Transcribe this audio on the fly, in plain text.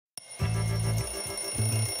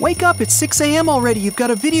Wake up, it's 6 a.m. already. You've got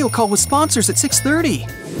a video call with sponsors at 6:30.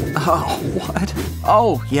 Oh, what?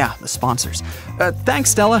 Oh, yeah, the sponsors. Thanks,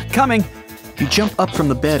 Stella. Coming. You jump up from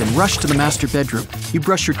the bed and rush to the master bedroom. You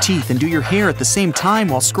brush your teeth and do your hair at the same time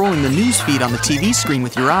while scrolling the news feed on the TV screen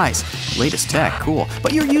with your eyes. Latest tech, cool.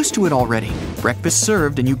 But you're used to it already. Breakfast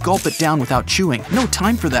served and you gulp it down without chewing. No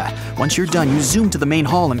time for that. Once you're done, you zoom to the main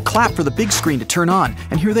hall and clap for the big screen to turn on.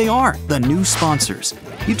 And here they are, the new sponsors.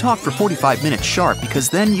 You talk for 45 minutes sharp because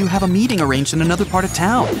then you have a meeting arranged in another part of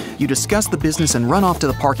town. You discuss the business and run off to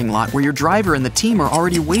the parking lot where your driver and the team are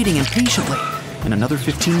already waiting impatiently. In another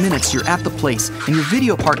 15 minutes, you're at the place, and your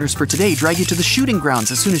video partners for today drag you to the shooting grounds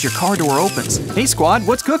as soon as your car door opens. Hey squad,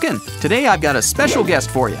 what's cooking? Today I've got a special guest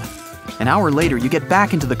for you. An hour later, you get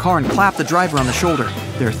back into the car and clap the driver on the shoulder.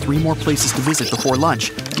 There are 3 more places to visit before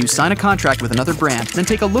lunch. You sign a contract with another brand, then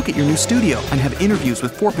take a look at your new studio and have interviews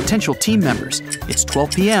with 4 potential team members. It's 12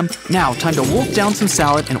 p.m. Now, time to wolf down some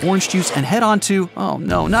salad and orange juice and head on to… oh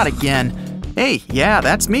no, not again. Hey, yeah,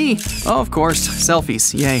 that's me. Oh, of course,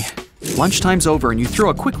 selfies, yay. Lunchtime's over and you throw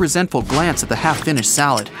a quick resentful glance at the half-finished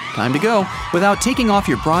salad. Time to go. Without taking off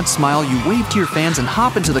your broad smile, you wave to your fans and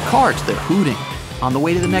hop into the car to their hooting. On the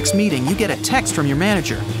way to the next meeting, you get a text from your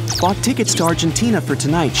manager. Bought tickets to Argentina for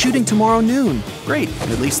tonight, shooting tomorrow noon. Great,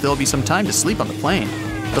 at least there'll be some time to sleep on the plane.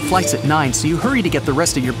 The flight's at 9, so you hurry to get the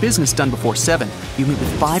rest of your business done before 7. You meet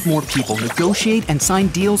with 5 more people, negotiate and sign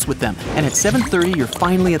deals with them, and at 7:30 you're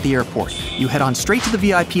finally at the airport. You head on straight to the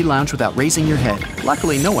VIP lounge without raising your head.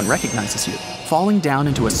 Luckily, no one recognizes you. Falling down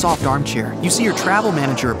into a soft armchair, you see your travel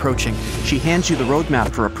manager approaching. She hands you the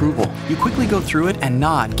roadmap for approval. You quickly go through it and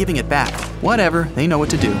nod, giving it back. Whatever, they know what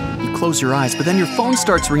to do. You close your eyes, but then your phone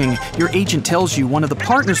starts ringing. Your agent tells you one of the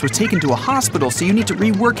partners was taken to a hospital, so you need to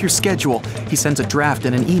rework your schedule. He sends a draft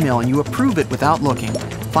and an email, and you approve it without looking.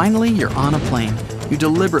 Finally, you're on a plane. You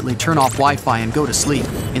deliberately turn off Wi-Fi and go to sleep.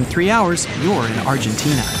 In 3 hours, you're in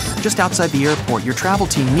Argentina. Just outside the airport, your travel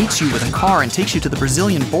team meets you with a car and takes you to the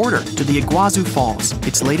Brazilian border, to the Iguazu Falls.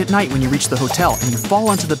 It's late at night when you reach the hotel, and you fall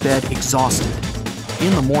onto the bed exhausted.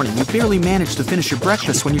 In the morning, you barely manage to finish your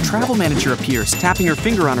breakfast when your travel manager appears, tapping her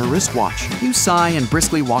finger on her wristwatch. You sigh and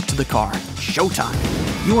briskly walk to the car. Showtime.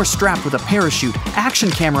 You are strapped with a parachute,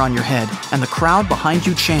 action camera on your head, and the crowd behind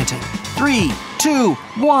you chanting. 3, 2,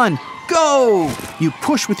 1, go! You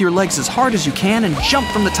push with your legs as hard as you can and jump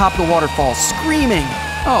from the top of the waterfall, screaming.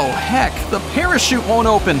 Oh, heck, the parachute won't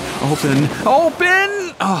open. Open,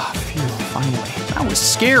 open! Oh, phew, finally. That was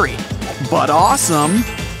scary, but awesome.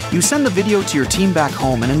 You send the video to your team back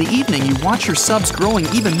home, and in the evening, you watch your subs growing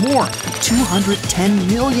even more. 210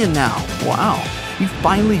 million now. Wow. You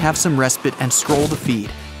finally have some respite and scroll the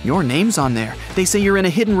feed. Your name's on there. They say you're in a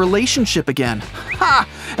hidden relationship again. Ha!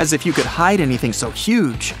 As if you could hide anything so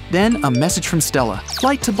huge. Then a message from Stella.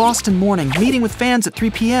 Flight to Boston morning, meeting with fans at 3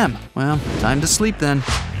 p.m. Well, time to sleep then.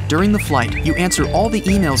 During the flight, you answer all the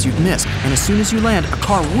emails you've missed, and as soon as you land, a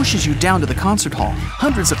car whooshes you down to the concert hall.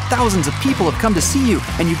 Hundreds of thousands of people have come to see you,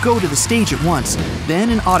 and you go to the stage at once. Then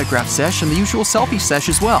an autograph sesh and the usual selfie sesh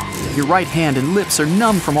as well. Your right hand and lips are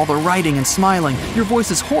numb from all the writing and smiling. Your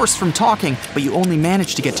voice is hoarse from talking, but you only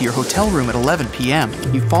manage to get to your hotel room at 11 p.m.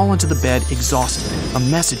 You fall into the bed exhausted. A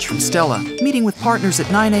message from Stella. Meeting with partners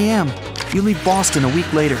at 9 a.m. You leave Boston a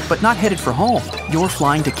week later, but not headed for home. You're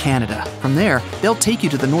flying to Canada. From there, they'll take you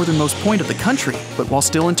to the northernmost point of the country. But while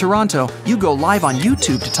still in Toronto, you go live on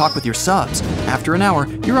YouTube to talk with your subs. After an hour,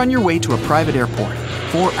 you're on your way to a private airport.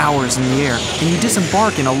 4 hours in the air, and you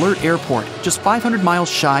disembark in Alert Airport, just 500 miles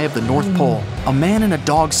shy of the North Pole. A man in a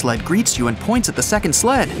dog sled greets you and points at the second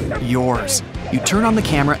sled. Yours. You turn on the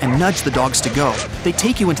camera and nudge the dogs to go. They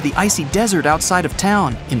take you into the icy desert outside of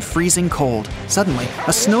town, in freezing cold. Suddenly,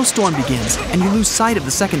 a snowstorm begins, and you lose sight of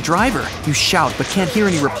the second driver. You shout but can't hear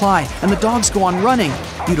any reply, and the dogs go on running.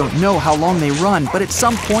 You don't know how long they run, but at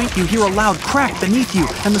some point you hear a loud crack beneath you,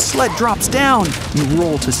 and the sled drops down. You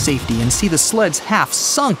roll to safety and see the sled's half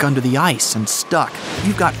sunk under the ice and stuck.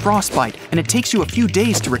 You've got frostbite, and it takes you a few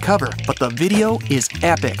days to recover, but the video is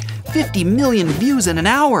epic. 50 million views in an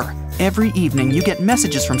hour! Every evening, you get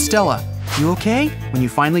messages from Stella. You okay? When you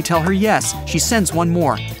finally tell her yes, she sends one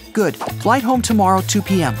more. Good. Flight home tomorrow, 2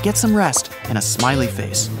 p.m. Get some rest. And a smiley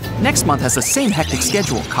face. Next month has the same hectic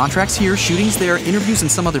schedule. Contracts here, shootings there, interviews in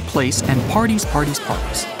some other place, and parties, parties,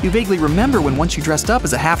 parties. You vaguely remember when once you dressed up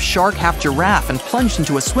as a half shark, half giraffe and plunged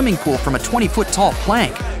into a swimming pool from a 20-foot tall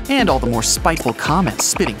plank. And all the more spiteful comments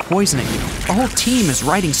spitting poison at you. A whole team is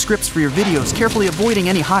writing scripts for your videos, carefully avoiding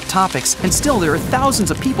any hot topics, and still there are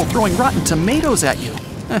thousands of people throwing rotten tomatoes at you.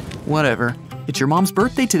 Whatever. It's your mom's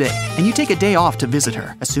birthday today, and you take a day off to visit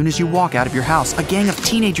her. As soon as you walk out of your house, a gang of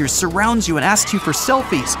teenagers surrounds you and asks you for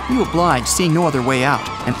selfies. You oblige, seeing no other way out.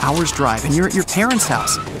 An hour's drive, and you're at your parents'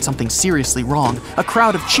 house. Something seriously wrong. A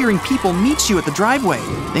crowd of cheering people meets you at the driveway.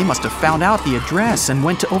 They must have found out the address and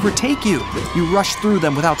went to overtake you. You rush through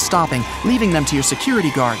them without stopping, leaving them to your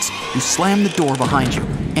security guards. You slam the door behind you.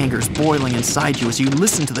 Anger's boiling inside you as you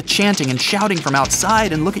listen to the chanting and shouting from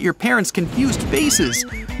outside and look at your parents' confused faces.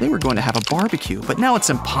 They were going to have a barbecue, but now it's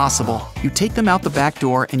impossible. You take them out the back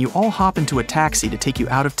door and you all hop into a taxi to take you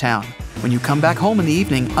out of town. When you come back home in the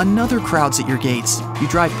evening, another crowd's at your gates. You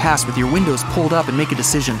drive past with your windows pulled up and make a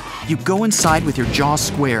decision. You go inside with your jaw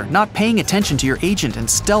square, not paying attention to your agent and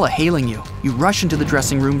Stella hailing you. You rush into the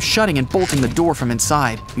dressing room, shutting and bolting the door from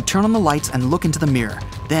inside. You turn on the lights and look into the mirror.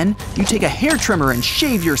 Then, you take a hair trimmer and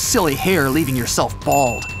shave your silly hair, leaving yourself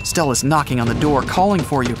bald. Stella's knocking on the door, calling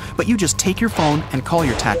for you, but you just take your phone and call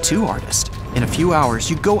your tattoo artist. In a few hours,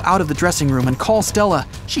 you go out of the dressing room and call Stella.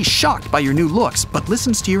 She's shocked by your new looks, but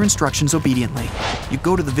listens to your instructions obediently. You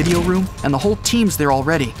go to the video room, and the whole team's there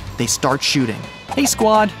already. They start shooting. Hey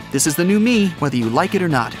squad, this is the new me, whether you like it or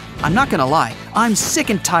not. I'm not gonna lie, I'm sick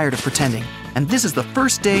and tired of pretending. And this is the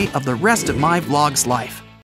first day of the rest of my vlog's life.